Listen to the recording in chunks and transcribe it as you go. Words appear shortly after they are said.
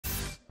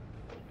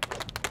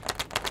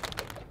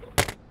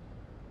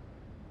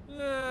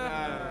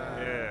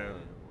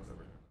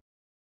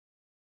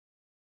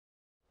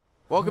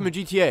Welcome to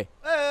GTA.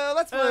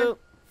 Let's play.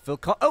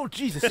 Oh,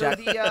 Jesus, So Jack.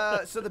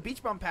 the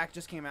beach bum pack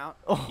just came out.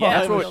 Oh, Yeah, I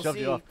that's almost what- shoved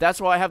you off. That's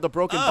why I have the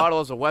broken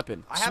bottle as a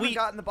weapon. I haven't Sweet.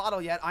 gotten the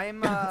bottle yet. I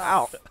am.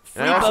 Ow.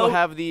 And I also boat.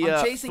 have the.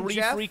 I'm chasing Three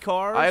Jeff. free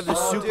cars. I have the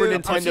Oh, Super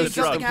dude, Nintendo I see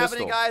System something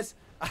happening, pistol. guys.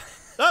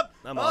 Up.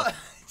 I'm Oh,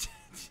 off.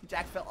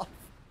 Jack fell off.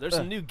 There's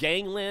some new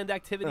gangland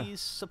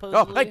activities,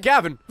 supposedly. Oh, hey,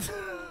 Gavin.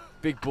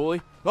 Big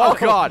bully. Oh,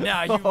 God.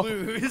 Now you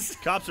lose.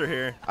 Cops are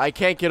here. I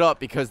can't get up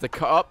because the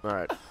All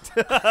right.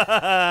 All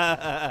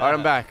right,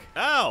 I'm back.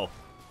 Ow.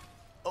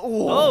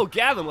 Oh,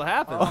 Gavin, what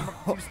happened?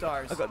 I'm 2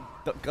 stars. I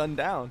got gunned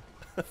down.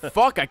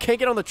 Fuck, I can't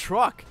get on the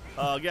truck.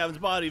 Oh, Gavin's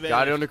body, man.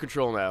 Got it under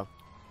control now.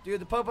 Dude,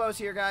 the popo's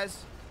here,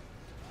 guys.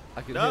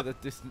 I can No. hear the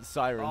distant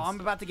sirens. Oh, I'm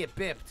about to get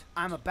bipped.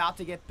 I'm about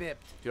to get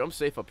bipped. Dude, I'm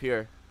safe up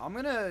here. I'm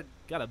gonna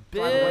Got a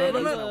drive away bit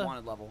on of a a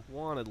wanted level.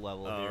 wanted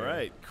level All here.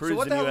 right. So Cruise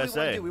what in the hell do we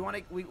USA. want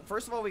to do? We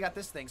first of all we got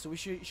this thing. So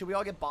should we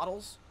all get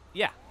bottles?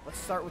 Yeah. Let's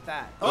start with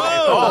that.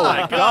 Oh,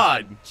 my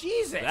God.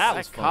 Jesus! That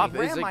was That cop He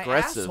ran is my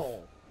aggressive.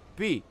 asshole.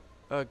 B.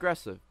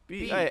 Aggressive.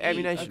 B. B,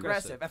 ammunition.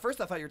 aggressive. At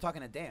first I thought you were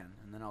talking to Dan,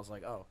 and then I was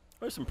like, oh.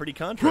 There's some pretty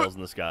contrails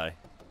in the sky.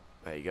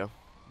 There you go.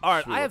 All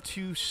right, Sure. I have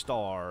 2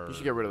 stars. You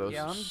should get rid of those.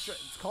 Yeah,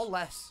 it's called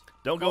less.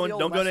 Don't Call go the in. old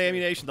Don't go to Lester.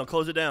 ammunition. They'll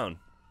close it down.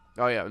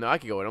 Oh, yeah. No, I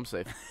can go in. I'm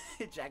safe.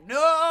 Jack,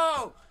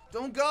 no!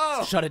 Don't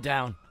go! Shut it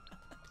down.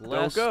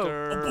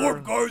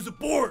 Lester. guys,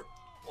 abort!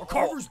 Our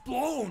cover's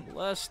blown!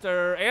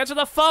 Lester, answer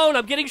the phone.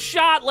 I'm getting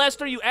shot,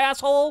 Lester, you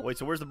asshole. Wait.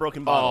 So where's the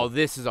broken Oh, bottle?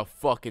 this is a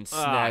fucking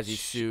Ah, snazzy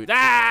suit.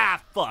 Ah,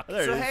 fuck.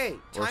 There So it is. hey,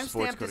 Or sports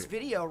timestamp this cooking.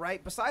 video,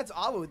 right? Besides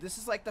Awu, this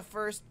is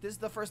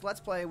the first Let's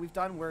Play we've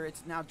done where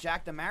it's now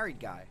Jack the married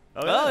guy.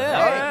 Oh, Oh, yeah.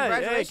 yeah. Hey,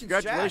 Hey, congratulations,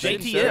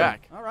 congratulations, JTM.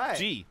 Jack. All right.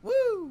 G.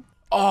 Woo!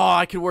 Oh,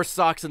 I can wear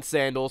socks and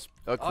sandals.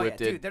 Oh yeah, Equipped.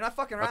 dude, they're not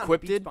fucking around.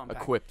 Equipped. Beach bum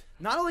pack. Equipped.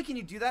 Not only can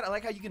you do that, I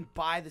like how you can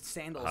buy the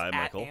sandals Hi, at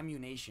Michael.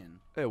 Ammunition.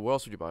 Hey, where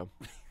else would you buy them?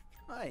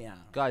 Oh yeah.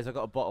 Guys, I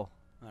got a bottle.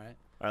 All right. All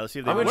right. Let's see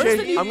if they I'm work. gonna Where's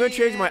change- the I'm gonna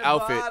change my in the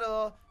outfit.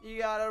 bottle? You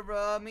gotta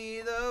rub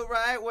me the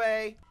right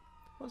way.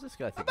 What's this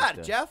guy How think about he's it,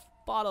 doing? Jeff?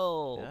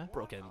 Bottle. Yeah.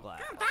 Broken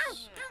glass.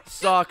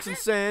 Socks and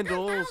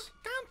sandals.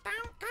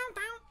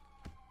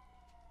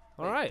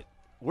 All right.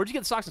 Where'd you get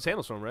the socks and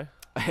sandals from, Ray?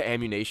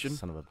 Ammunition.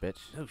 Son of a bitch.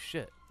 Oh,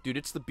 shit. Dude,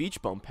 it's the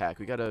beach bum pack.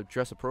 We gotta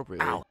dress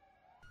appropriately. Ow.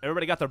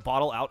 Everybody got their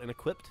bottle out and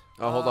equipped?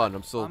 Oh, hold on.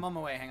 I'm still. I'm on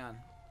my way. Hang on.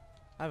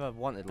 I have a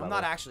wanted level. I'm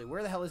not actually.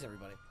 Where the hell is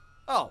everybody?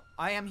 Oh,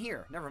 I am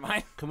here. Never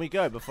mind. Can we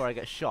go before I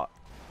get shot?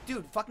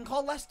 Dude, fucking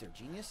call Lester,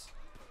 genius.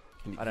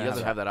 He I don't doesn't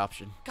have have that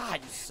option. God,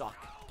 you suck.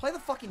 Play the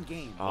fucking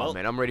game. Oh Well,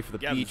 man, I'm ready for the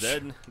Gavin's beach.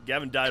 dead.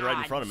 Gavin died right in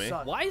God, front of you me.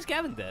 suck. Why is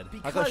Gavin dead?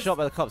 I got shot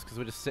by the cops because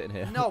we're just sitting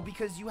here. No,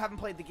 because you haven't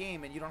played the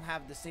game and you don't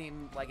have the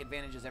same like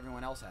advantages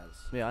everyone else has.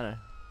 Yeah, I know.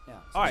 Yeah. All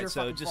it's right, your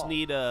so fucking just fault.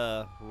 need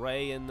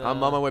Ray and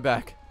I'm on my way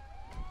back.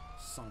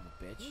 Son of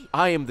a bitch.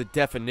 I am the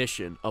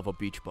definition of a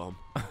beach bum.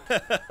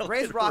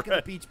 Ray's rocking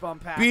the beach bum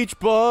pack. Beach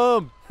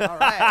bum. All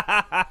right.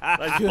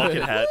 Nice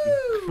bucket hat. All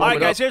right, Pump it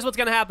guys, up. here's what's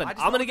going to happen. I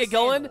just I'm going to want get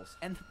going. sandals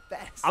and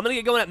vest. I'm going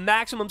to get going at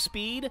maximum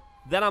speed.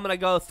 Then I'm going to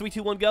go 3,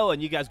 2, 1, go,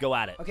 and you guys go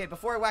at it. Okay,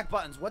 before I whack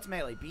buttons, what's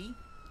melee? B?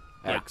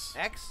 Yeah. X.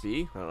 X?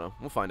 B? I don't know.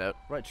 We'll find out.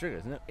 Right trigger,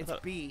 isn't it? It's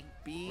B.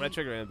 B. Red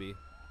trigger and B.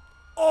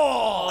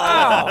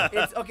 Oh!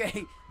 It's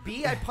okay.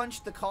 B, I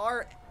punched the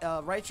car.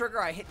 Right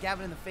trigger, I hit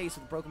Gavin in the face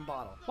with a broken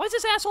bottle. Why is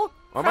this asshole?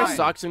 Are my Fine.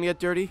 socks gonna get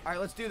dirty? All right,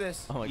 let's do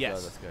this. Oh my Yes.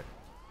 god, let's go.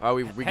 Are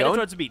we Headed going?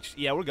 towards the beach.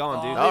 Yeah, we're going,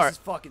 Oh, dude. this All right. is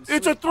fucking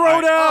It's a sweet.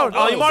 throwdown.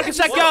 Oh, you mark and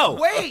set, go.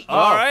 Wait!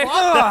 All right.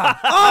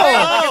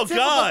 Oh, Typical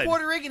God.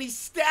 Puerto Rican, he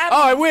stabbed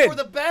Oh, I me win.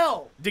 before the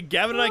bell. Did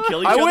Gavin and I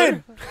kill each I other?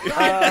 win. God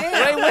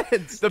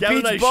damn. The Gavin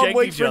and I beach bum shanked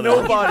waits each for other.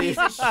 nobody.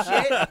 Piece of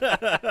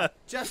shit.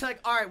 Just like,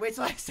 all right, wait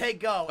till I say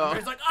go. And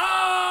he's like,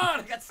 oh,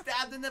 and I got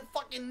stabbed in the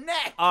fucking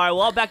neck. All right,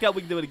 well, I'll back up.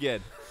 We can do it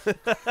again.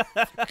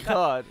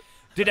 God.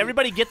 Did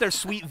everybody get their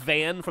sweet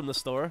van from the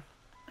store?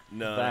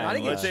 No. Bang. I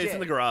didn't Let's get say it's in shit.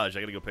 the garage.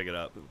 I gotta go pick it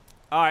up.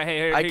 All right, hey,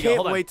 here I you go. can't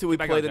Hold on. wait till we Get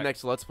back play on the track.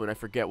 next Let's Play and I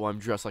forget why I'm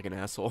dressed like an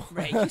asshole.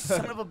 Right, you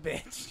son of a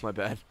bitch. My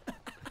bad.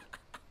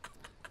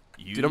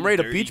 You Dude, I'm ready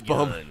to dirty beach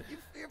bum. gun.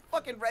 You're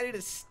fucking ready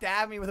to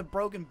stab me with a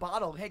broken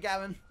bottle. Hey,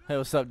 Gavin. Hey,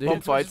 what's up, dude? Bump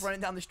We're fights. just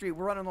running down the street.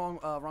 We're running along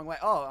wrong way.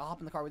 Oh, I'll hop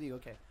in the car with you.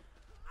 Okay.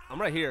 I'm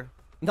right here.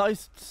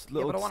 Nice Yeah,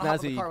 little but I want to hop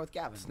in the snazzy, car with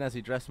Gavin.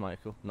 snazzy dress,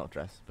 Michael. Not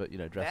dress, but you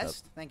know, dress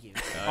Best? Thank you.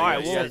 All right,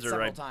 I've well, said you it guys are several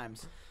right.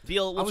 times.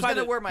 Deal. I We'll was try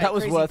gonna to wear my That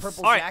was crazy worth-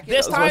 purple All right, jacket.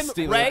 this up. That was time, worth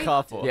stealing Ray- a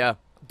car for. Yeah.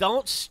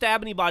 don't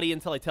stab anybody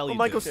until I tell you Well,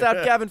 Michael to.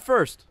 stabbed Gavin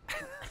first.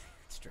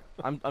 It's true.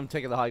 I'm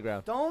taking the high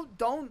ground. Don't.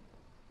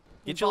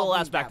 Get your little involve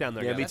ass me, back Gavin. down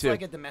there, Yeah, guys. me That's too.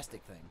 like a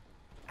domestic thing.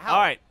 Ow. All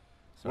right,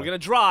 we're Sorry. gonna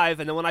drive,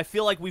 and then when I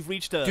feel like we've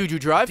reached a Dude, you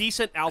drive?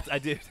 decent I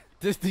did.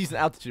 This decent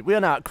altitude. We are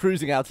now at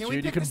cruising Can we altitude.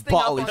 pick You can this thing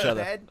up bottle on each the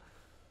other. bed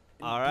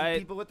and All beat right.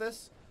 people with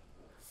this?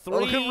 3,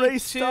 look at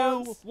Ray's 2,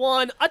 stance.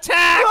 1,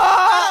 attack!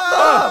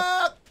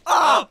 Ah!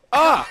 Oh!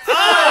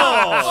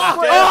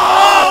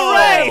 Oh,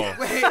 Ray!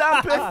 Wait,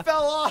 I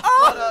fell off,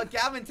 but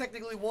Gavin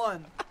technically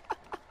won.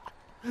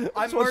 I Just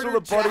watch all murdered the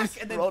bodies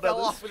Jack and then roll down fell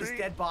the off with his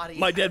street. dead body.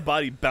 My dead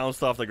body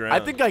bounced off the ground. I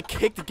think I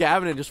kicked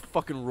Gavin and just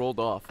fucking rolled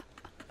off.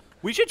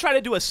 We should try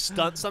to do a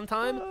stunt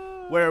sometime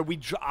where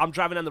I'm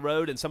driving down the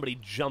road and somebody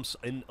jumps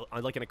in,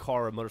 like in a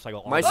car or a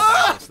motorcycle, My on the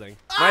back of this thing.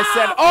 My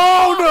said,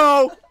 oh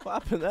no!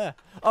 What happened there?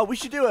 Oh, we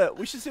should do it.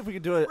 We should see if we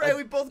can do it. Ray,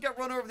 we both got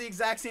run over the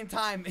exact same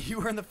time. You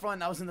were in the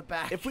front, I was in the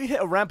back. If we hit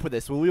a ramp with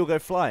this, will we all go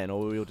flying, or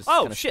will we all just?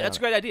 Oh kinda shit, stay that's a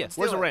on it? great idea. Let's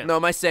Where's do the it. ramp? No,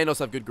 my sandals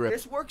have good grip.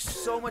 This works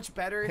so much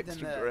better than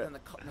Extra grip.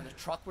 the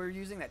truck we were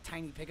using, that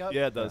tiny pickup.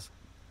 Yeah, it does.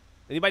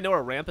 Anybody know where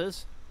a ramp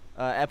is?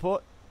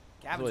 Airport.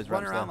 Gavin's always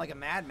running ramps around down. like a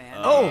madman.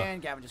 Oh.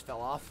 And Gavin just fell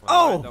off.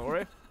 Oh! Alright, don't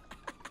worry.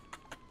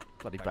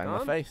 Bloody Back bang my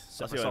on. face.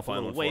 Set see if I myself a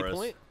find little one for us.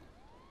 waypoint.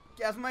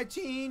 Gas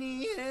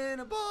martini in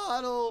a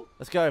bottle.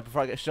 Let's go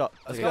before I get shot.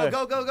 Let's Okay.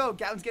 go.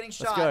 Gavin's getting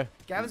shot. go.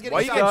 Gavin's getting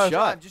Why you shot. getting Just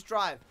shot? drive, just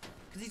drive.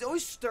 Because he's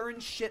always stirring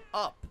shit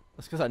up.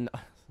 That's because I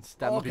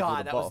stabbing Oh people god,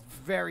 with a that was bottle.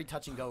 very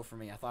touch and go for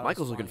me. I thought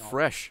Michael's I was looking flying off.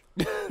 fresh.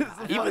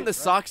 Even the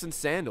socks and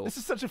sandals. This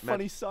is such a Man.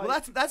 funny sight.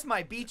 Well, that's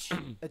my beach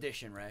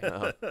edition, Ray.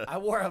 I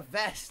wore a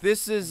vest.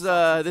 This is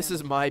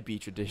my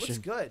beach edition. Looks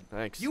good.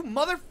 Thanks. You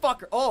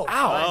motherfucker. Oh,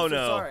 Ow. I'm Oh, so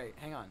no. sorry.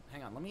 Hang on.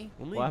 Let me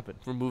Let me What happened?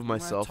 remove I'm gonna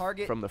myself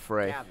target from the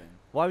fray. Gavin.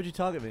 Why would you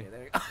target me? Okay,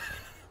 there you go.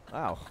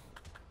 Wow.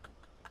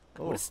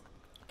 Oh, What is?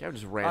 Gavin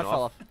just I ran fell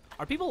off. off.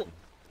 Are people?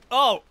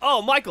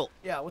 Oh, Michael,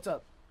 Yeah, what's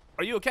up?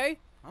 are you okay?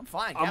 I'm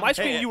fine. On Gavin, my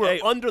screen, Hey, you were hey.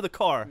 under the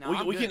car. No,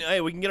 I'm we good.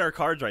 can get our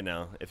cards right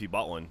now if you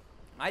bought one.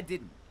 I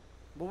didn't.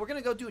 Well, we're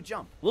gonna go do a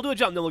jump. We'll do a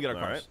jump, then we'll get our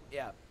All cars. right.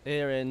 Yeah,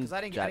 Here in because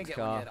I didn't Jack's get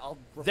one car. yet. I'll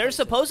replace There's it.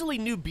 supposedly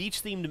new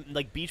beach-themed,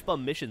 like beach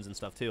bum missions and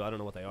stuff too. I don't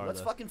know what they are. Let's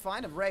though. fucking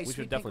find him, Ray. We Sweet should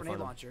pink definitely grenade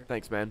find him. launcher.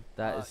 Thanks, man.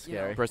 That is you know.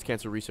 scary. Breast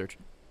cancer research.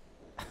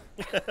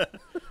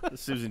 The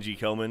Susan G.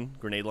 Komen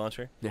grenade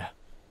launcher. Yeah.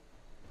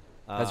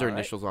 Has her Alright.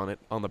 initials on it,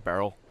 on the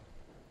barrel.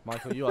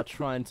 Michael, you are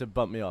trying to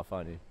bump me off,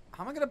 aren't you?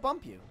 How am I gonna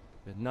bump you?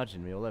 You're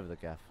nudging me all over the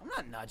gaff. I'm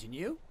not nudging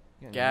you.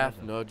 Yeah, you're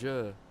Gaff, nudging.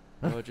 nudger.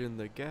 Nudging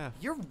the gaff.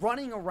 You're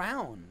running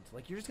around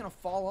like you're just gonna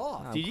fall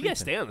off. Oh. Dude, you guys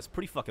stay on this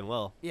pretty fucking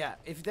well. Yeah,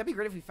 that'd be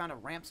great if we found a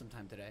ramp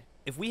sometime today.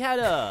 If we had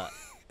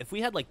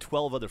like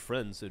 12 other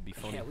friends, it'd be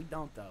funny. Yeah, we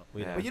don't though.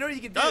 Yeah. But you know what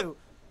you can Oh. do?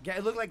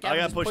 It looked like I Gavin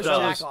got just pushed pushed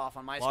out. Jack off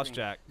on my Lost screen.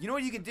 Jack. You know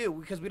what you can do?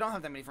 Because we don't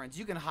have that many friends.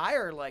 You can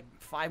hire like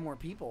 5 more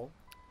people.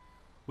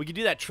 We could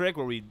do that trick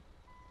where we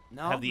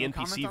No, have the no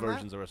comment NPC on that?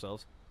 versions of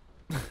ourselves.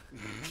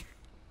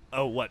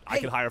 Oh, what? I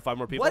Hey, could hire 5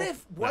 more people? What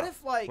if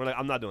No. like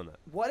I'm not doing that.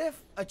 what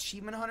if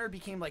Achievement Hunter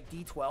became like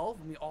D12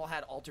 and we all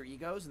had alter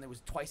egos and there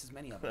was twice as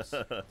many of us?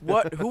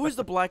 What? Who was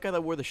the black guy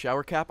that wore the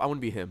shower cap? I want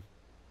to be him.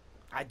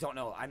 I don't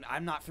know.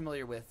 I'm not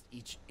familiar with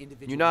each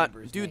individual. You're not,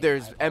 member's dude. name.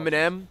 There's I apologize.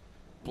 Eminem,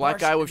 black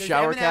guy with there's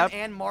shower Eminem cap.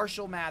 and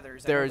Marshall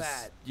Mathers. I know There's,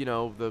 that. you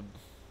know, the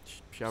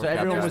shower So cap.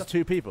 everyone there's was the-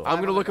 2 people. I'm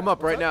gonna look him up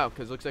What's right up? now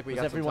because it looks like we Was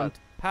got everyone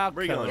some pad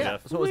Where you going, code?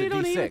 Jeff? So was it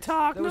D6?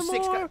 talk There was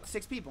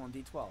six people in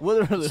D12.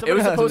 Literally. time. It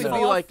was supposed to fall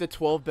be off? like the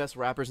 12 best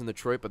rappers in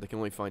Detroit, but they can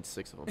only find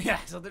 6 of them. Yeah,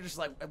 so they're just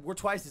like, we're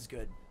twice as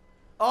good.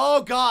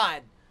 Oh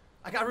God,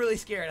 I got really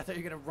scared. I thought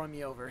you were gonna run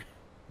me over.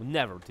 We'll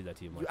never do that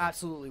to you, You Michael.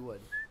 absolutely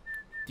would.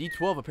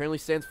 D12 apparently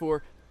stands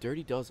for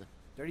Dirty Dozen.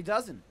 Dirty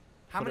Dozen.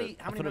 How many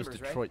I thought it was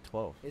members, right? Detroit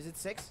 12. Is it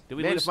 6? Did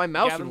we Man, lose if my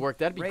mouse Gavin? would work,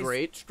 that'd be Ray's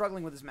great.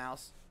 struggling with his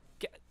mouse.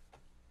 Ga-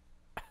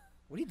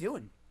 What are you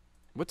doing?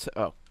 What's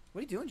oh, What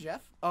are you doing,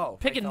 Jeff? Oh, Ray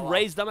Picking fell off.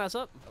 Ray's dumbass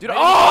up? dude? Ray-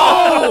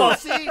 Oh!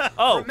 See?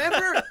 Oh.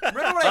 Remember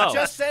what I Oh.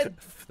 just said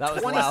That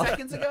was 20 loud.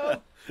 seconds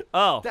ago?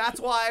 Oh, That's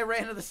why I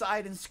ran to the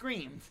side and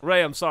screamed.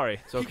 Ray, I'm sorry.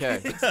 It's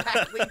okay.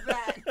 Exactly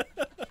that.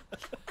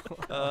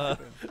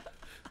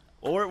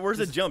 Or where's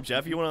the jump,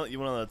 Jeff? You want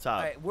on the top?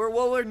 All right,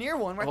 we're near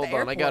one. We're at Hold the on,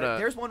 I airport. gotta-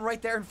 There's one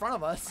right there in front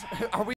of us. Are we?